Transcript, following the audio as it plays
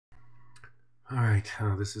All right,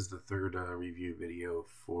 this is the third review video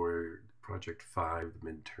for Project 5, the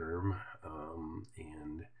midterm.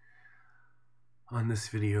 And on this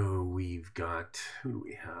video, we've got, who do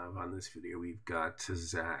we have on this video? We've got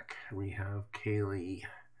Zach, we have Kaylee,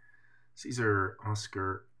 Caesar,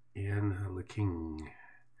 Oscar, and the King.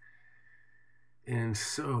 And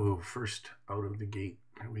so, first out of the gate,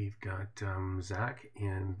 we've got Zach,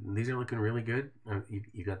 and these are looking really good.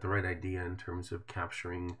 You got the right idea in terms of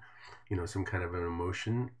capturing, some kind of an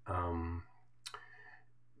emotion.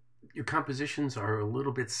 Your compositions are a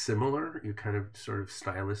little bit similar. You're kind of sort of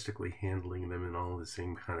stylistically handling them in all the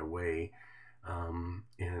same kind of way, and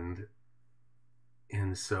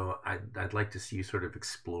so I'd like to see you sort of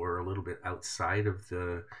explore a little bit outside of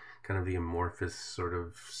the kind of the amorphous sort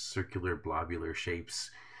of circular blobular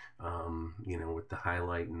shapes, with the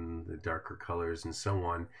highlight and the darker colors and so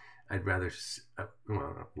on. I'd rather,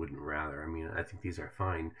 well, I wouldn't rather. I mean, I think these are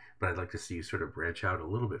fine, but I'd like to see you sort of branch out a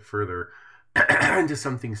little bit further into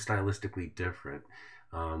something stylistically different.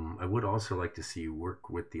 I would also like to see you work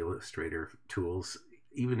with the Illustrator tools,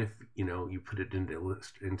 even if you put it into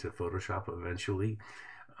Photoshop eventually,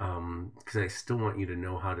 because I still want you to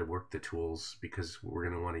know how to work the tools, because we're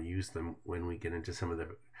going to want to use them when we get into some of the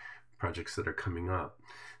projects that are coming up.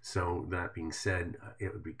 So that being said,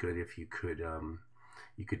 it would be good if you could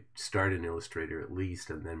start in Illustrator at least,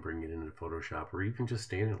 and then bring it into Photoshop, or even just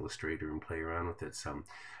stay in Illustrator and play around with it some.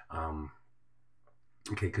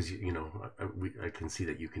 Okay, because I can see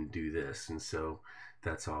that you can do this, and so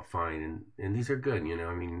that's all fine, and these are good.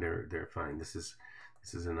 I mean, they're fine. This is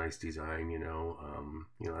a nice design.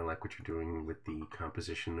 I like what you're doing with the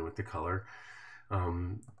composition and with the color.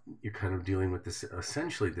 You're kind of dealing with this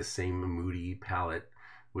essentially the same moody palette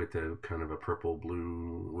with a kind of a purple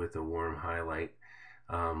blue with a warm highlight.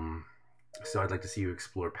 So I'd like to see you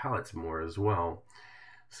explore palettes more as well.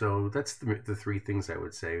 So that's the three things I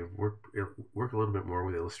would say. Work a little bit more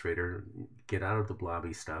with Illustrator, get out of the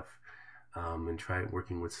blobby stuff, and try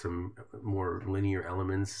working with some more linear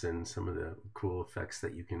elements and some of the cool effects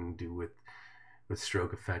that you can do with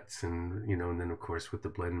stroke effects, and and then of course with the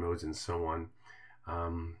blend modes and so on.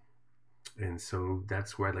 And so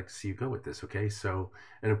that's where I'd like to see you go with this. Okay, so,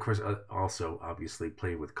 and of course also obviously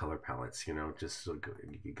play with color palettes, just so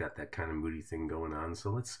you got that kind of moody thing going on.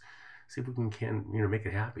 So let's see if we can make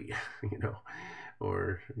it happy,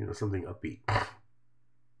 or something upbeat.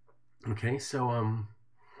 Okay, so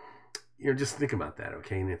just think about that.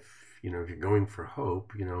 Okay, and if you're going for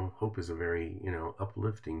hope, hope is a very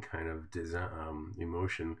uplifting kind of design,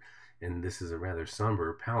 emotion, and this is a rather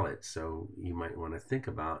somber palette. So you might want to think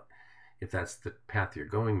about, if that's the path you're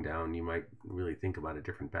going down, you might really think about a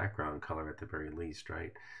different background color at the very least,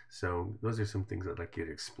 right? So those are some things I'd like you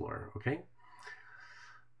to explore. Okay.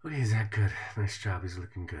 Okay, is that good? Nice job. He's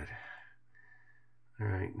looking good. All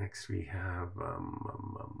right, next we have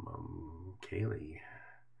Kaylee.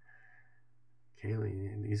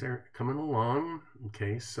 Kaylee, these are coming along.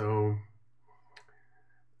 Okay, so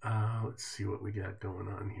let's see what we got going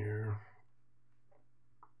on here.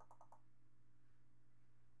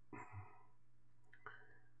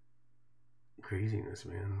 Craziness,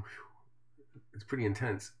 man. It's pretty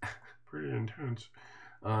intense. Pretty intense.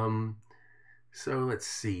 So let's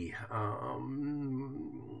see.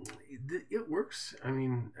 It works. I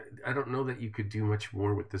mean, I don't know that you could do much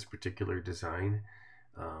more with this particular design.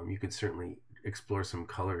 You could certainly explore some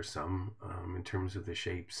color, in terms of the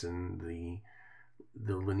shapes and the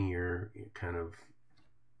linear kind of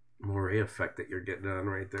moire effect that you're getting on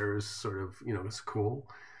right there is sort of it's cool.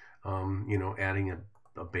 Adding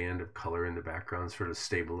a band of color in the background sort of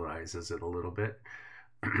stabilizes it a little bit.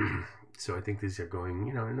 So I think these are going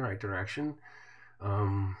in the right direction.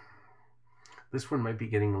 This one might be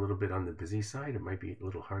getting a little bit on the busy side. It might be a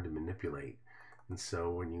little hard to manipulate, and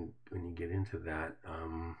so when you get into that,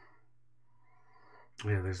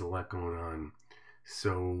 yeah, there's a lot going on.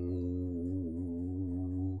 So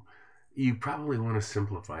you probably want to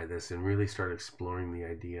simplify this and really start exploring the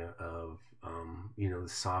idea of the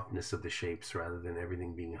softness of the shapes rather than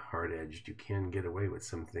everything being hard edged. You can get away with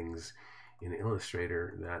some things in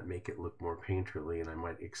Illustrator that make it look more painterly, and I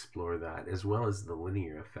might explore that, as well as the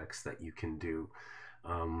linear effects that you can do.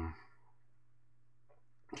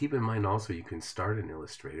 Keep in mind also, you can start in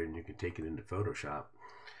Illustrator and you can take it into Photoshop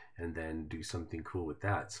and then do something cool with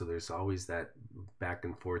that. So there's always that back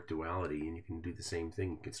and forth duality, and you can do the same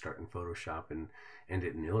thing. You can start in Photoshop and end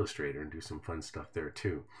it in Illustrator and do some fun stuff there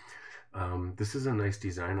too. This is a nice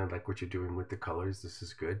design. I like what you're doing with the colors. This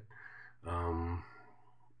is good.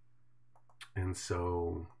 And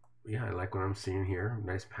so, yeah, I like what I'm seeing here.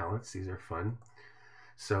 Nice palettes. These are fun.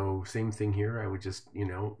 So same thing here. I would just, you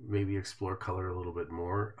know, maybe explore color a little bit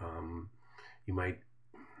more. You might,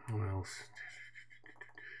 what else?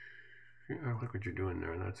 Yeah, I like what you're doing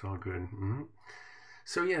there. That's all good.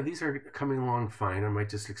 So yeah, these are coming along fine. I might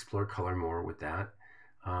just explore color more with that.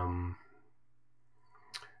 Um,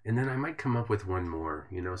 and then I might come up with one more,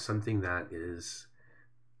 you know, something that is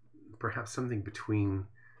perhaps something between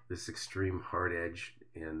this extreme hard edge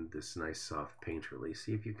and this nice soft paint release.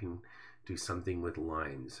 See if you can do something with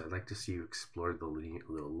lines. I'd like to see you explore the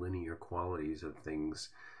linear qualities of things,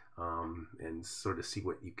 and sort of see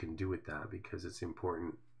what you can do with that, because it's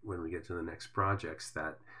important when we get to the next projects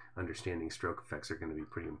that understanding stroke effects are going to be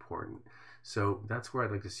pretty important. So that's where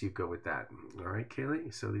I'd like to see you go with that. All right,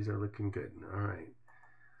 Kaylee? So these are looking good. All right.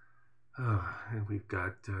 And we've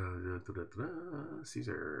got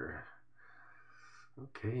Caesar.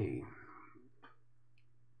 Okay.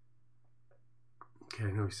 Okay,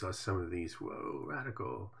 I know we saw some of these. Whoa,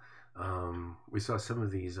 radical. We saw some of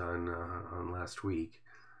these on last week,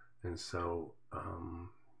 and so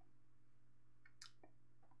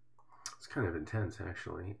it's kind of intense,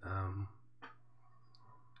 actually.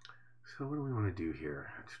 So what do we want to do here?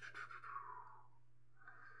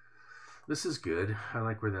 This is good. I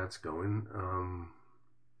like where that's going.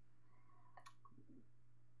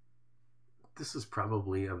 This is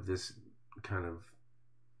probably of this kind of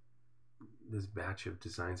this batch of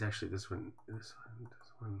designs. Actually, this one.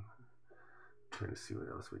 I'm trying to see what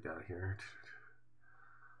else we got here.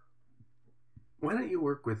 Why don't you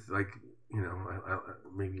work with, like, you know,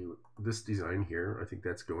 maybe this design here? I think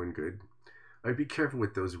that's going good. I'd be careful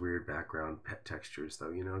with those weird background textures,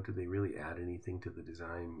 though. You know, do they really add anything to the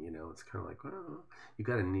design? You know, it's kind of like, well, you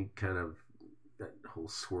got a neat kind of that whole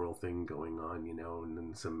swirl thing going on, you know, and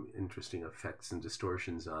then some interesting effects and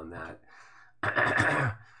distortions on that.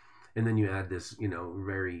 And then you add this, you know,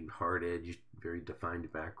 very hard edge, very defined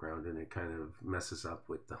background, and it kind of messes up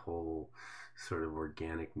with the whole sort of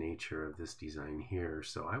organic nature of this design here.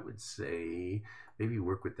 So I would say maybe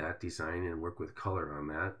work with that design and work with color on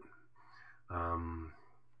that.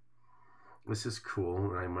 This is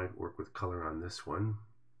cool, and I might work with color on this one.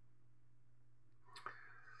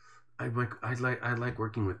 I like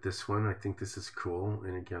working with this one. I think this is cool,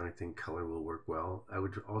 and again, I think color will work well. I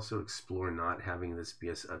would also explore not having this be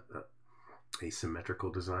a symmetrical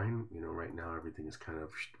design. You know, right now everything is kind of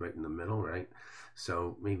right in the middle, right?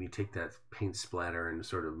 So maybe take that paint splatter and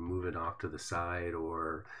sort of move it off to the side,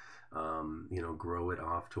 or you know, grow it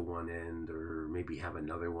off to one end, or maybe have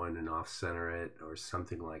another one and off center it, or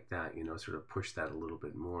something like that. You know, sort of push that a little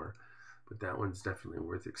bit more. But that one's definitely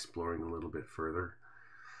worth exploring a little bit further.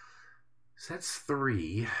 So that's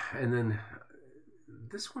 3, and then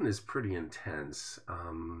this one is pretty intense.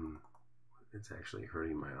 It's actually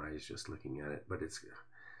hurting my eyes just looking at it, but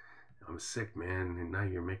I'm sick, man, and now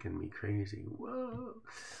you're making me crazy. Whoa.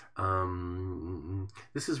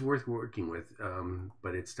 This is worth working with,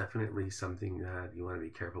 but it's definitely something that you want to be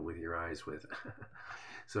careful with your eyes with.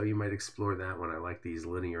 So you might explore that one. I like these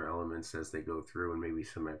linear elements as they go through, and maybe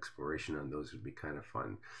some exploration on those would be kind of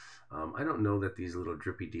fun. I don't know that these little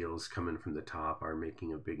drippy deals coming from the top are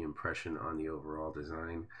making a big impression on the overall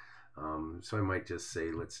design. So I might just say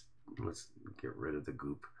let's get rid of the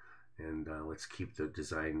goop, and let's keep the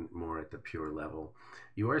design more at the pure level.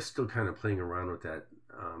 You are still kind of playing around with that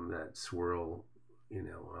that swirl, you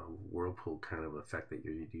know, whirlpool kind of effect that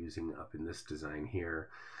you're using up in this design here.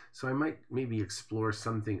 So I might maybe explore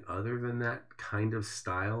something other than that kind of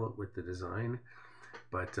style with the design,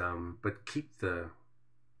 but keep the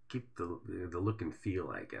look and feel,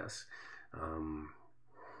 I guess.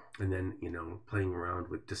 And then, you know, playing around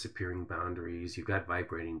with disappearing boundaries. You've got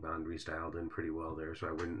vibrating boundaries dialed in pretty well there, so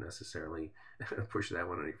I wouldn't necessarily push that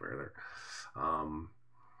one any further.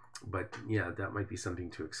 But yeah, that might be something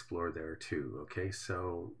to explore there too. Okay,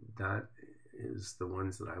 so that is the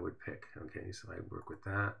ones that I would pick. Okay, so I work with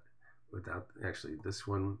that without actually this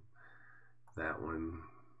one, that one,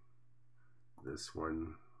 this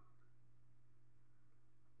one,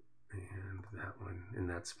 and that one, and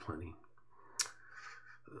that's plenty.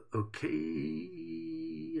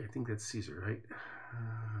 Okay, I think that's Caesar, right?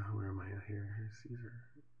 Where am I at here? Caesar.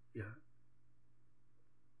 Yeah.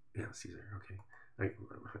 Yeah, Caesar. Okay. I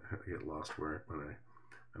get lost when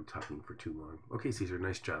I'm talking for too long. Okay, Caesar,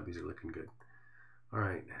 nice job. These are looking good. All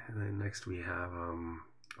right, and then next we have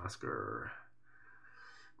Oscar.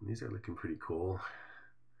 These are looking pretty cool.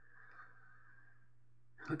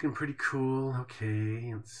 Looking pretty cool.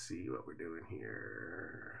 Okay, let's see what we're doing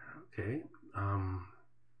here. Okay.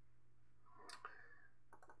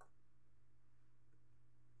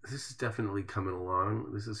 This is definitely coming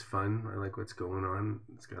along. This is fun. I like what's going on.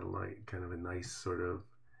 It's got a kind of a nice sort of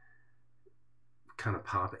kind of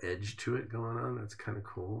pop edge to it going on. That's kind of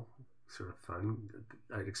cool, sort of fun.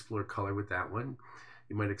 I'd explore color with that one.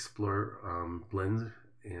 You might explore blends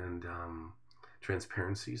and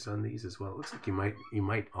transparencies on these as well. It looks like you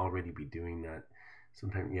might already be doing that.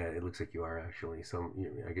 Sometimes, yeah, it looks like you are actually. So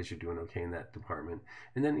I guess you're doing okay in that department.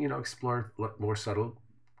 And then explore more subtle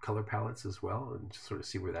color palettes as well, and just sort of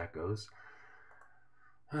see where that goes.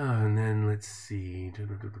 And then let's see.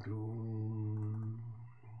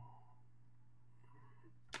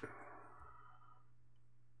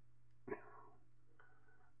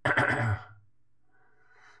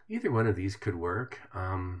 Either one of these could work.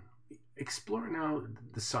 Explore now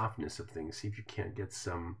the softness of things. See if you can't get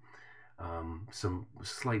some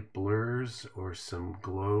slight blurs or some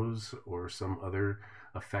glows or some other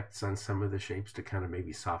effects on some of the shapes to kind of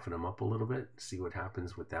maybe soften them up a little bit. See what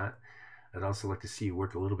happens with that. I'd also like to see you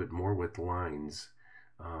work a little bit more with lines,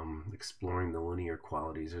 exploring the linear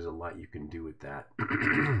qualities. There's a lot you can do with that.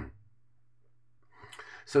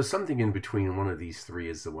 So something in between one of these three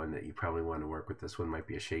is the one that you probably want to work with. This one might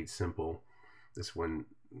be a shade simple. This one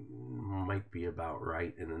might be about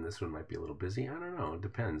right, and then this one might be a little busy. I don't know. It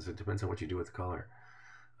depends. It depends on what you do with the color.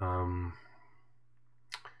 A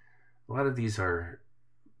lot of these are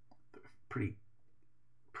pretty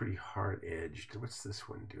hard edged. What's this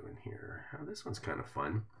one doing here? Oh, this one's kind of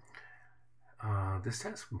fun. This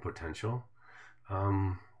has some potential.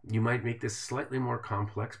 You might make this slightly more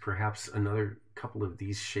complex, perhaps another couple of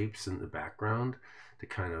these shapes in the background to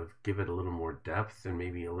kind of give it a little more depth and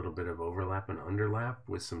maybe a little bit of overlap and underlap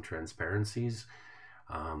with some transparencies,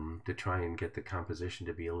 to try and get the composition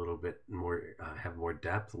to be a little bit more, have more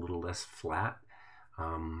depth, a little less flat.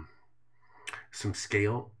 Some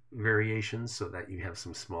scale variations so that you have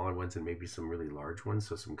some smaller ones and maybe some really large ones,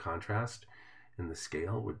 so some contrast in the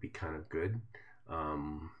scale would be kind of good.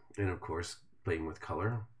 And of course, playing with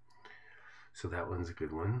color. So that one's a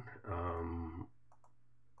good one.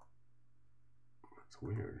 That's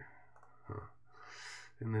weird. Huh.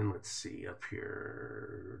 And then let's see up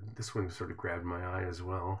here. This one sort of grabbed my eye as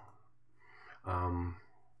well.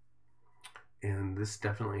 And this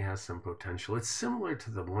definitely has some potential. It's similar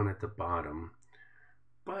to the one at the bottom,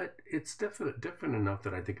 but it's different enough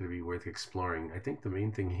that I think it'd be worth exploring. I think the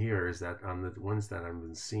main thing here is that on the ones that I've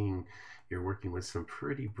been seeing, you're working with some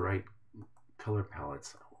pretty bright color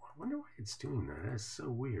palettes. I wonder why it's doing that. That is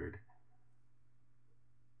so weird.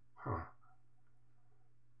 Huh.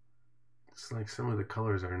 It's like some of the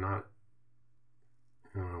colors are not,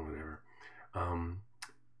 oh, whatever.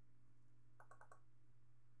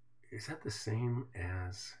 Is that the same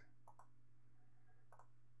as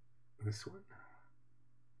this one?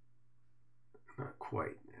 Not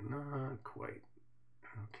quite. Not quite.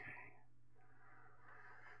 Okay.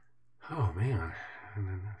 Oh, man. And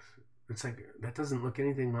then it's like, that doesn't look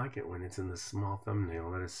anything like it when it's in the small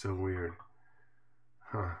thumbnail. That is so weird.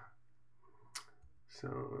 Huh.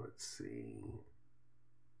 So, let's see.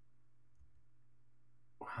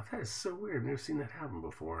 Wow, that is so weird. I've never seen that happen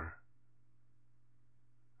before.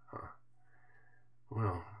 Huh.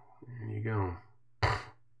 Well, there you go.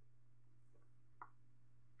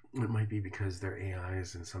 It might be because they're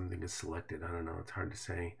AIs and something is selected. I don't know. It's hard to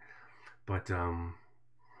say. But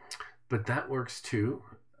that works too.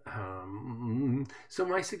 So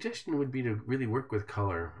my suggestion would be to really work with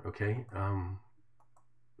color, okay?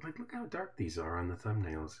 Like, look how dark these are on the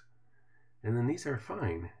thumbnails. And then these are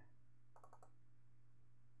fine.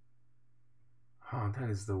 Oh, that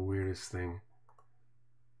is the weirdest thing.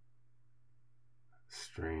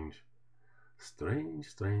 Strange. Strange,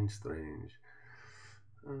 strange, strange.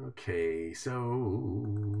 Okay,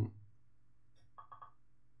 so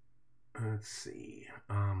let's see.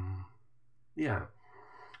 Yeah.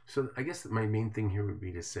 So I guess that my main thing here would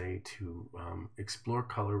be to say to explore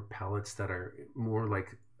color palettes that are more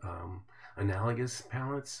like analogous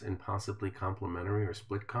palettes and possibly complementary or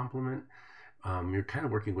split complement. You're kind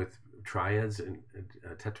of working with triads and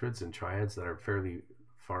tetrads and triads that are fairly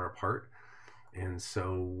far apart. And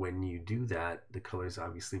so when you do that, the colors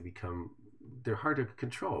obviously become, they're hard to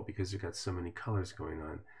control because you've got so many colors going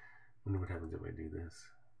on. I wonder what happens if I do this.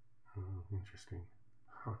 Oh, interesting.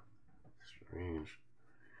 Huh. Strange.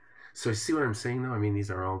 So you see what I'm saying though? I mean, these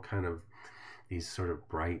are all kind of these sort of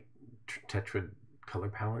bright tetrad color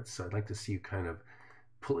palettes. So I'd like to see you kind of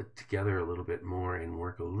pull it together a little bit more and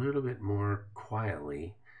work a little bit more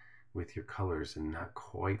quietly with your colors and not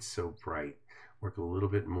quite so bright. Work a little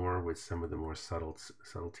bit more with some of the more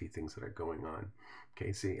subtlety things that are going on.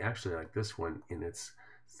 Okay, see, actually like this one in its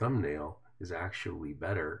thumbnail is actually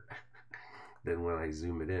better than when I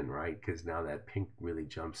zoom it in, right? Because now that pink really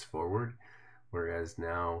jumps forward. Whereas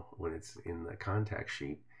now when it's in the contact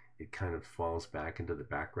sheet, it kind of falls back into the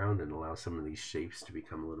background and allows some of these shapes to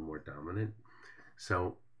become a little more dominant.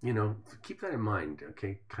 So, keep that in mind,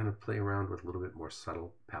 okay? Kind of play around with a little bit more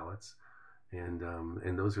subtle palettes. And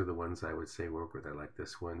those are the ones I would say work with. I like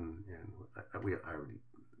this one, and I already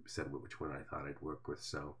said which one I thought I'd work with.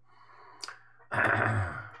 So,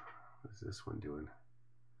 what's this one doing?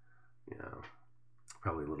 Yeah,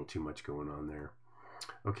 probably a little too much going on there.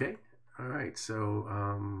 Okay, all right. So,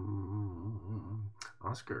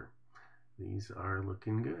 Oscar, these are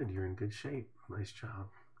looking good. You're in good shape. Nice job.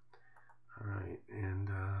 All right, and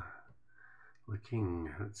looking,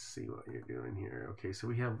 let's see what you're doing here. Okay, so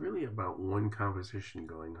we have really about one composition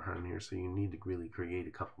going on here, so you need to really create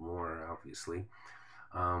a couple more, obviously.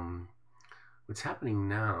 What's happening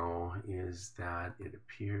now is that it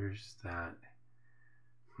appears that,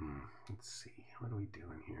 let's see, what are we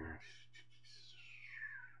doing here?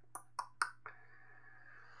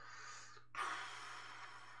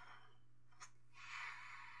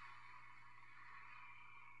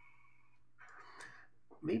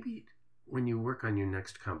 Maybe when you work on your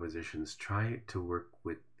next compositions, try to work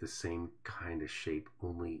with the same kind of shape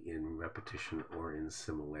only in repetition or in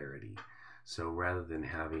similarity. So rather than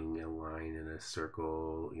having a line and a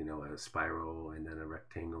circle, a spiral, and then a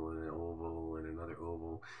rectangle and an oval and another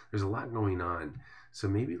oval, there's a lot going on. So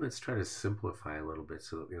maybe let's try to simplify a little bit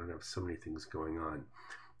so that we don't have so many things going on.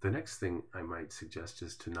 The next thing I might suggest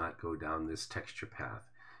is to not go down this texture path.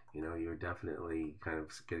 You're definitely kind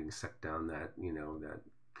of getting sucked down that, that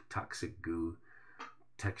toxic goo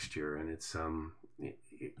texture, and it's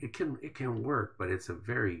it can work, but it's a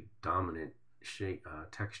very dominant shape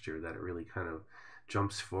texture that it really kind of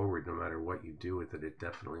jumps forward no matter what you do with it. It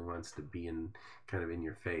definitely wants to be kind of in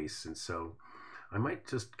your face, and so I might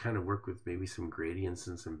just kind of work with maybe some gradients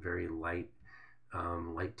and some very light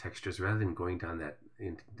textures rather than going down that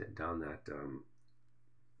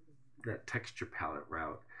texture palette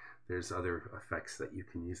route. There's other effects that you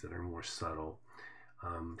can use that are more subtle.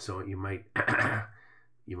 So you might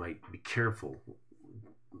be careful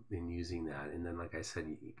in using that, and then, like I said,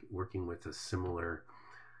 working with a similar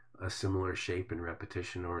shape in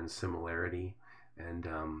repetition or in similarity, and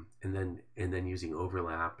then using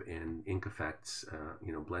overlap and ink effects,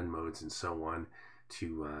 blend modes and so on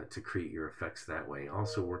to create your effects that way.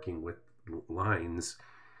 Also working with lines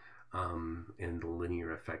and the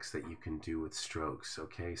linear effects that you can do with strokes.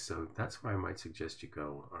 Okay, so that's where I might suggest you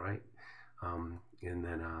go. All right, and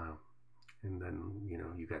then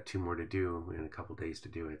you've got 2 more to do and a couple days to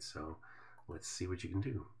do it. So let's see what you can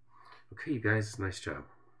do. Okay, you guys, nice job.